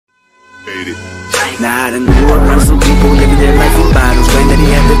Now I done grew around some people living their life in bottles. Claim that he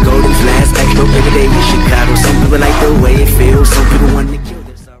had the golden flask, act dope every day in Chicago. Some people like the way it feels, some people want to kill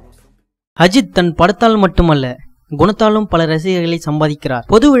their sorrows. Ajith தன் படத்தால் மட்டுமல்ல குணத்தாலும் பல ரசிகர்களை சம்பாதிக்கிறார்.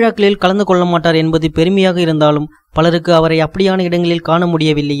 பொது விழாக்களில் கலந்து கொள்ள மாட்டார் என்பது பெருமையாக இருந்தாலும் பலருக்கு அவரை அப்படியான இடங்களில் காண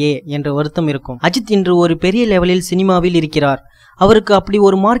முடியவில்லையே என்ற வருத்தம் இருக்கும். அஜித் இன்று ஒரு பெரிய லெவலில் சினிமாவில் இருக்கிறார். அவருக்கு அப்படி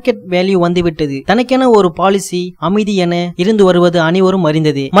ஒரு மார்க்கெட் வேல்யூ வந்துவிட்டது. தனக்கென ஒரு பாலிசி அமைதி என இருந்து வருவது அனைவரும்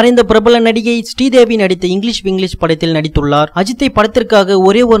அறிந்தது. மறைந்த பிரபல நடிகை ஸ்ரீதேவி நடித்த இங்கிலீஷ் படத்தில் நடித்துள்ளார். அஜித்தை படத்திற்காக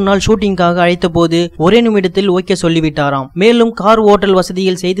ஒரே ஒரு நாள் ஷூட்டிங்காக அழைத்த போது ஒரே நிமிடத்தில் ஓகே சொல்லிவிட்டாராம். மேலும் கார் ஓட்டல்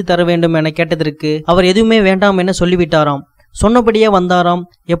வசதியில் செய்து தர வேண்டும் என கேட்டதற்கு அவர் எதுவுமே வேண்டாம் என சொல்லிவிட்டாராம். சொன்னபடியே வந்தாராம்.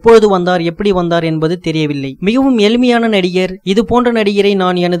 எப்பொழுது வந்தார், எப்படி வந்தார் என்பது தெரியவில்லை. மிகவும் எளிமையான நடிகர். இது போன்ற நடிகரை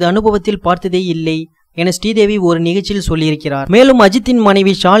நான் எனது அனுபவத்தில் பார்த்ததே இல்லை என ஸ்ரீதேவி ஒரு நிகழ்ச்சியில் சொல்லியிருக்கிறார். மேலும் அஜித்தின்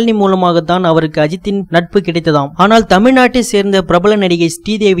மனைவி ஷாலினி மூலமாகத்தான் அவருக்கு அஜித்தின் நட்பு கிடைத்ததாம். ஆனால் தமிழ்நாட்டை சேர்ந்த பிரபல நடிகை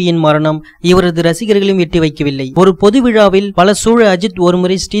ஸ்ரீதேவியின் மரணம் இவரது ரசிகர்களையும் எட்டி வைக்கவில்லை. ஒரு பொது விழாவில் பல சூழ அஜித்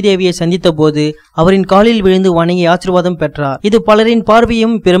ஒருமுறை ஸ்ரீதேவியை சந்தித்த போது அவரின் காலில் விழுந்து வணங்கி ஆசீர்வாதம் பெற்றார். இது பலரின்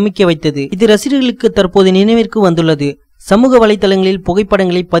பார்வையும் பிரமிக்க வைத்தது. இது ரசிகர்களுக்கு தற்போது நினைவிற்கு வந்துள்ளது. சமூக வலைதளங்களில்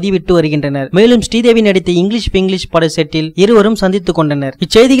புகைப்படங்களை பதிவிட்டு வருகின்றனர். மேலும் ஸ்ரீதேவி நடித்த இங்கிலீஷ் பட செட்டில் இருவரும் சந்தித்துக் கொண்டனர்.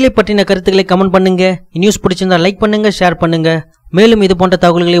 இச்செய்திகளை பற்றின கருத்துக்களை கமெண்ட் பண்ணுங்க. நியூஸ் பிடிச்சிருந்தா லைக் பண்ணுங்க, ஷேர் பண்ணுங்க. மேலும் இது போன்ற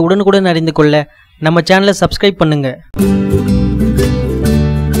தகவல்களை உடனுக்குடன் அறிந்து கொள்ள நம்ம சேனலை சப்ஸ்கிரைப் பண்ணுங்க.